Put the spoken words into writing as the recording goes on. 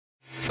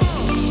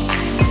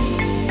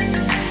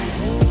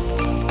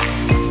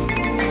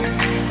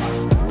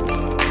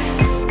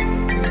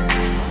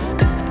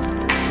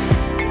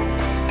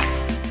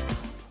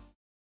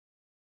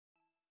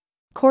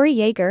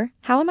Yeager,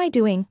 How Am I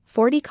Doing?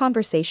 40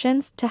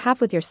 Conversations to Have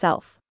with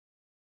Yourself.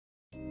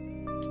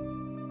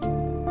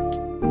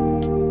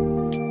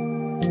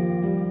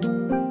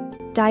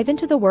 Dive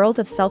into the world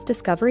of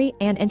self-discovery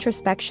and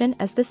introspection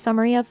as this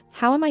summary of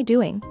How Am I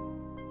Doing?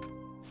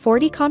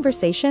 40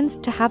 Conversations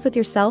to Have with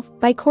Yourself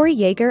by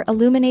Yeager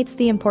illuminates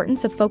the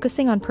importance of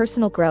focusing on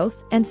personal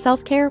growth and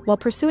self-care while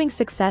pursuing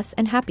success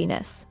and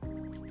happiness.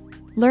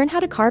 Learn how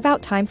to carve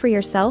out time for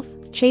yourself,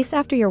 chase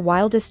after your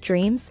wildest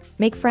dreams,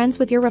 make friends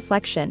with your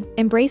reflection,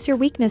 embrace your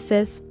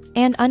weaknesses,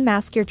 and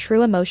unmask your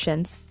true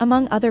emotions,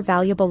 among other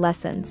valuable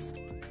lessons.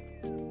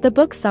 The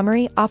book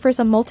summary offers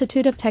a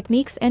multitude of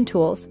techniques and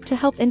tools to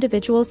help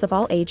individuals of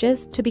all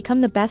ages to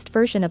become the best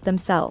version of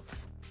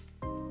themselves.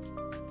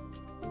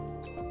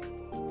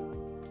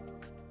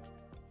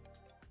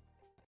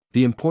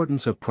 The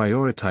importance of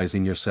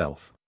prioritizing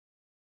yourself.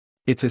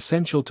 It's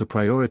essential to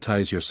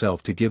prioritize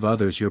yourself to give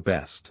others your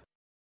best.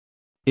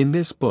 In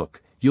this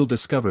book, you'll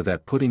discover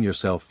that putting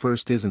yourself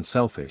first isn't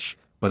selfish,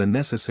 but a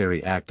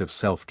necessary act of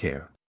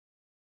self-care.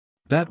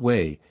 That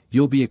way,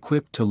 you'll be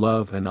equipped to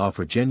love and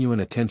offer genuine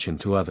attention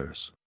to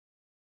others.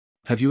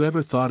 Have you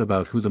ever thought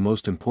about who the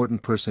most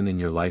important person in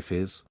your life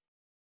is?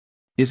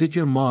 Is it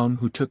your mom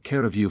who took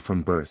care of you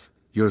from birth,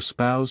 your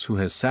spouse who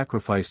has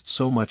sacrificed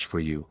so much for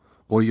you,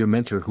 or your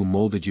mentor who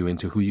molded you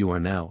into who you are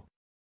now?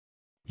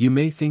 You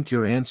may think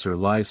your answer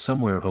lies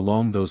somewhere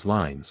along those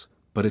lines,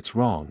 but it's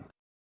wrong.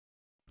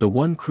 The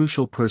one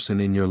crucial person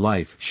in your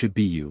life should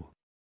be you.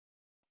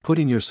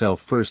 Putting yourself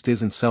first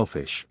isn't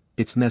selfish,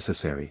 it's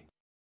necessary.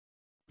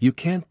 You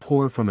can't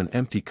pour from an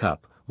empty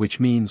cup, which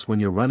means when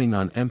you're running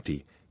on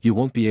empty, you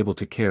won't be able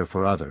to care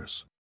for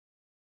others.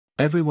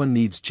 Everyone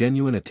needs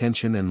genuine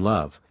attention and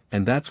love,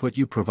 and that's what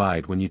you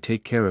provide when you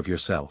take care of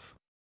yourself.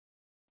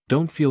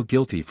 Don't feel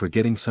guilty for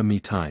getting some me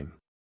time.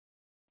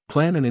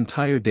 Plan an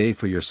entire day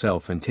for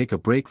yourself and take a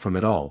break from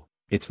it all.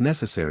 It's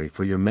necessary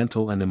for your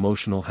mental and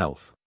emotional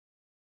health.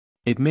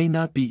 It may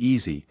not be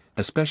easy,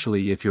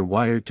 especially if you're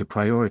wired to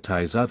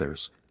prioritize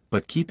others,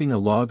 but keeping a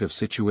log of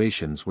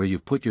situations where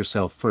you've put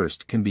yourself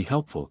first can be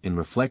helpful in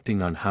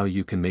reflecting on how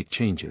you can make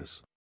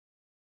changes.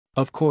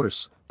 Of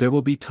course, there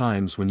will be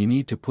times when you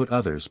need to put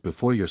others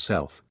before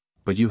yourself,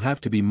 but you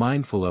have to be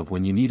mindful of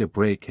when you need a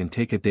break and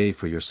take a day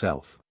for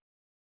yourself.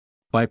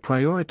 By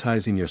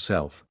prioritizing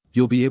yourself,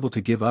 you'll be able to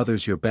give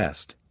others your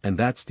best, and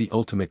that's the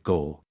ultimate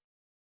goal.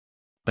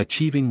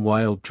 Achieving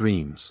wild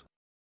dreams.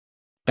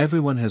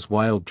 Everyone has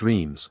wild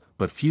dreams,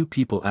 but few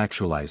people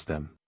actualize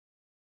them.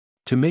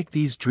 To make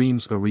these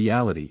dreams a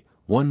reality,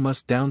 one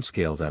must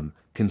downscale them,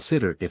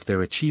 consider if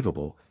they're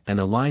achievable, and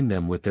align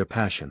them with their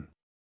passion.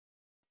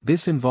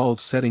 This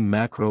involves setting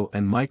macro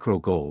and micro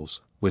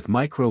goals, with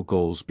micro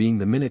goals being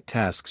the minute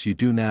tasks you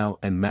do now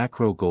and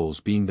macro goals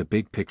being the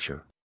big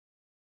picture.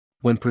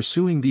 When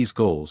pursuing these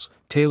goals,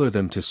 tailor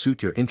them to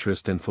suit your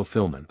interest and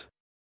fulfillment.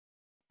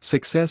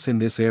 Success in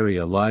this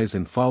area lies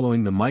in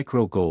following the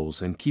micro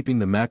goals and keeping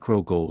the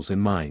macro goals in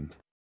mind.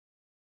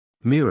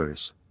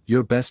 Mirrors,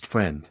 your best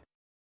friend.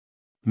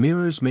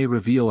 Mirrors may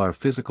reveal our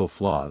physical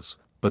flaws,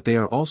 but they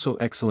are also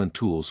excellent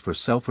tools for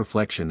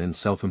self-reflection and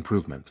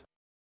self-improvement.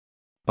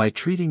 By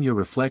treating your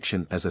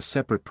reflection as a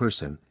separate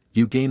person,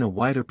 you gain a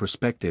wider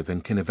perspective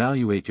and can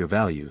evaluate your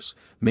values,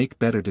 make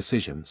better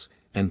decisions,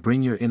 and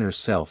bring your inner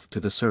self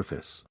to the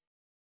surface.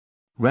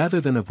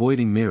 Rather than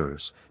avoiding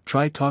mirrors,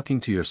 try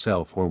talking to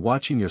yourself or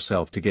watching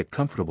yourself to get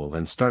comfortable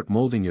and start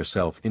molding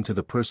yourself into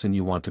the person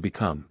you want to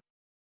become.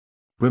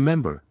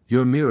 Remember,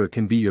 your mirror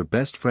can be your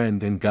best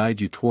friend and guide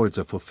you towards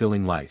a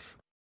fulfilling life.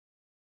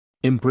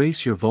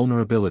 Embrace your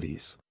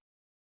vulnerabilities.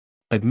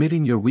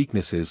 Admitting your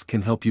weaknesses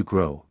can help you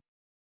grow.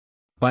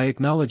 By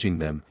acknowledging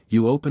them,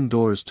 you open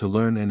doors to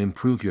learn and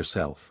improve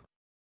yourself.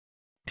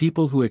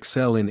 People who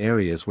excel in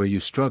areas where you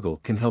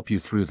struggle can help you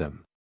through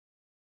them.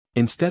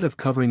 Instead of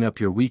covering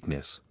up your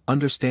weakness,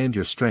 understand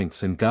your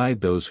strengths and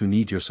guide those who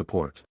need your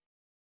support.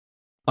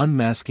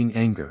 Unmasking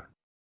anger.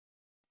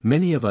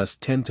 Many of us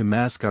tend to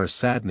mask our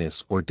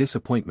sadness or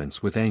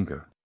disappointments with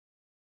anger.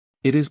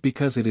 It is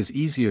because it is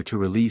easier to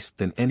release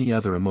than any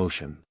other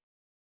emotion.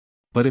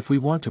 But if we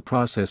want to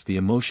process the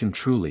emotion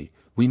truly,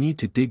 we need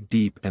to dig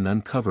deep and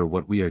uncover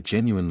what we are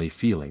genuinely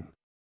feeling.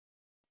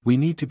 We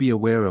need to be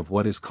aware of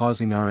what is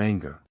causing our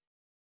anger.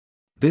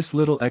 This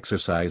little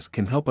exercise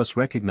can help us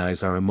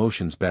recognize our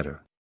emotions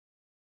better.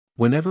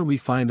 Whenever we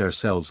find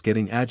ourselves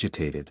getting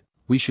agitated,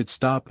 we should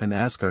stop and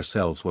ask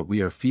ourselves what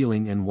we are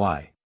feeling and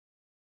why.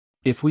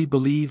 If we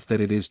believe that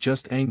it is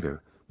just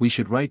anger, we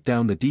should write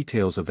down the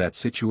details of that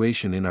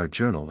situation in our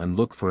journal and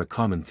look for a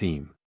common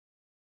theme.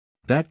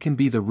 That can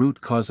be the root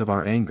cause of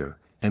our anger,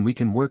 and we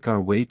can work our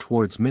way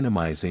towards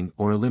minimizing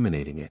or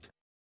eliminating it.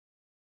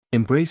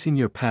 Embracing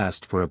your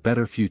past for a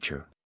better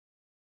future.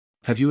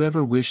 Have you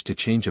ever wished to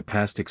change a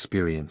past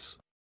experience?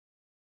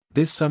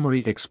 This summary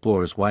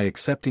explores why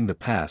accepting the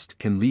past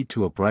can lead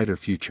to a brighter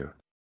future.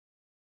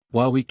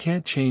 While we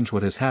can't change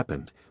what has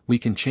happened, we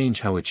can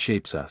change how it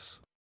shapes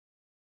us.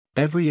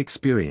 Every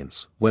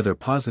experience, whether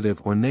positive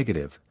or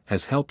negative,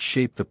 has helped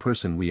shape the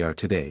person we are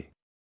today.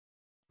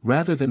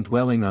 Rather than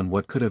dwelling on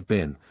what could have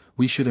been,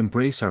 we should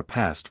embrace our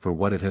past for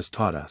what it has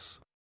taught us.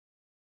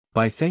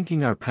 By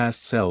thanking our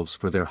past selves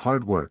for their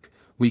hard work,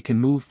 we can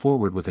move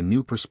forward with a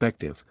new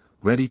perspective,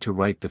 ready to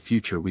write the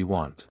future we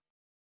want.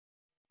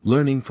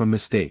 Learning from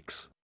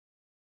mistakes.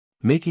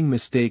 Making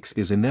mistakes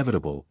is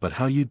inevitable, but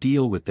how you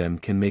deal with them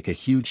can make a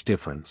huge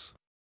difference.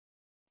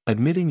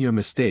 Admitting your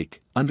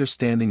mistake,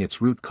 understanding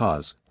its root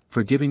cause,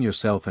 forgiving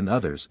yourself and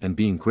others, and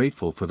being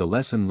grateful for the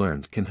lesson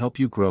learned can help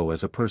you grow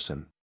as a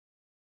person.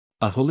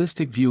 A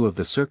holistic view of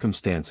the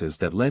circumstances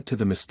that led to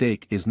the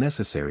mistake is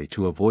necessary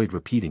to avoid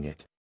repeating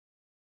it.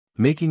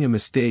 Making a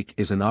mistake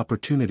is an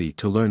opportunity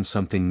to learn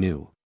something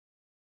new.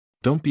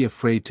 Don't be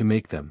afraid to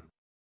make them.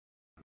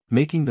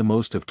 Making the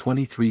most of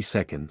 23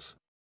 seconds.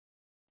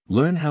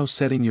 Learn how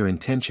setting your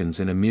intentions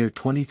in a mere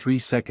 23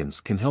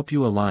 seconds can help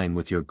you align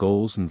with your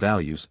goals and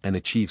values and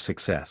achieve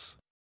success.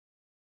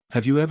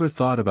 Have you ever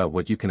thought about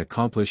what you can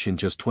accomplish in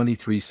just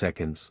 23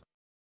 seconds?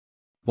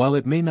 While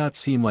it may not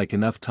seem like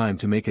enough time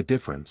to make a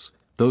difference,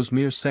 those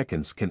mere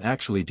seconds can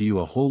actually do you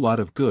a whole lot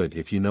of good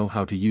if you know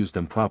how to use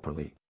them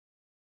properly.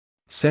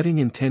 Setting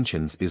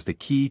intentions is the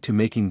key to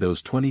making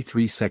those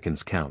 23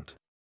 seconds count.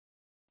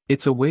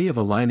 It's a way of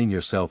aligning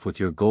yourself with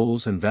your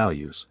goals and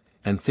values,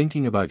 and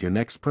thinking about your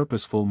next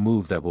purposeful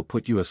move that will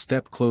put you a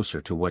step closer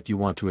to what you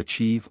want to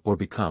achieve or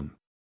become.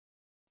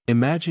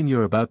 Imagine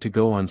you're about to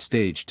go on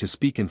stage to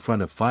speak in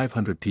front of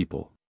 500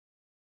 people.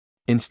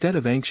 Instead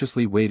of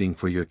anxiously waiting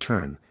for your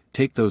turn,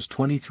 take those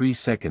 23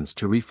 seconds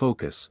to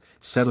refocus,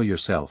 settle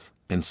yourself,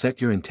 and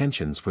set your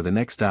intentions for the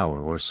next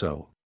hour or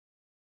so.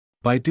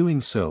 By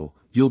doing so,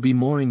 you'll be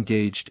more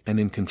engaged and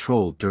in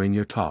control during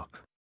your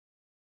talk.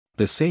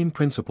 The same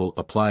principle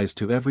applies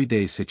to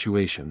everyday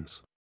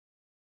situations.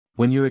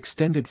 When your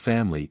extended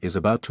family is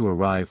about to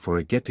arrive for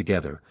a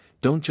get-together,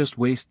 don't just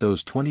waste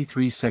those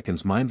 23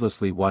 seconds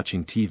mindlessly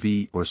watching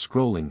TV or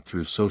scrolling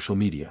through social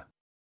media.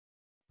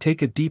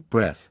 Take a deep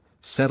breath,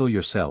 settle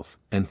yourself,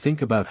 and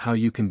think about how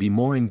you can be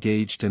more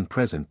engaged and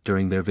present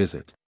during their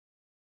visit.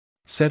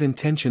 Set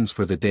intentions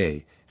for the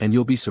day, and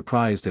you'll be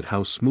surprised at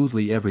how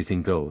smoothly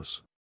everything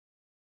goes.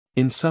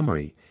 In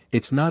summary,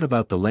 it's not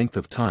about the length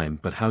of time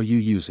but how you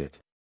use it.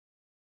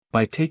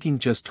 By taking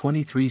just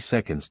 23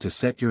 seconds to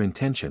set your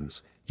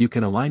intentions, you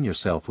can align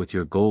yourself with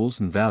your goals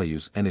and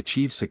values and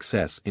achieve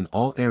success in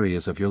all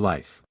areas of your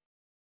life.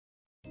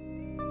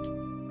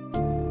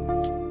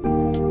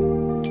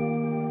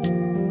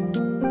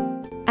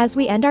 As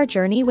we end our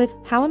journey with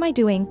How Am I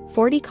Doing?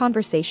 40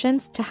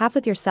 Conversations to Have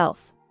with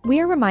Yourself, we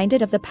are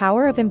reminded of the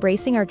power of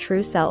embracing our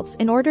true selves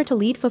in order to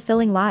lead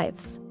fulfilling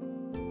lives.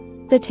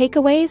 The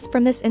takeaways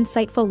from this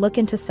insightful look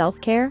into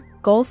self-care,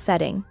 goal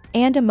setting,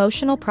 and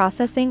emotional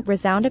processing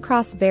resound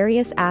across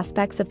various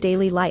aspects of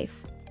daily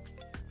life.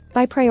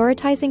 By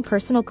prioritizing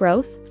personal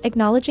growth,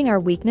 acknowledging our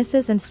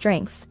weaknesses and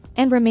strengths,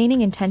 and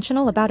remaining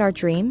intentional about our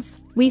dreams,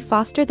 we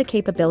foster the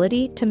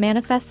capability to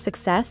manifest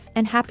success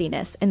and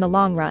happiness in the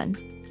long run.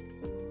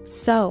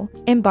 So,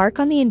 embark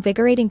on the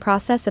invigorating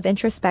process of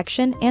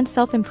introspection and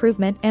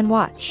self-improvement and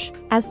watch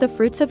as the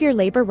fruits of your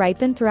labor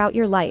ripen throughout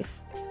your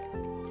life.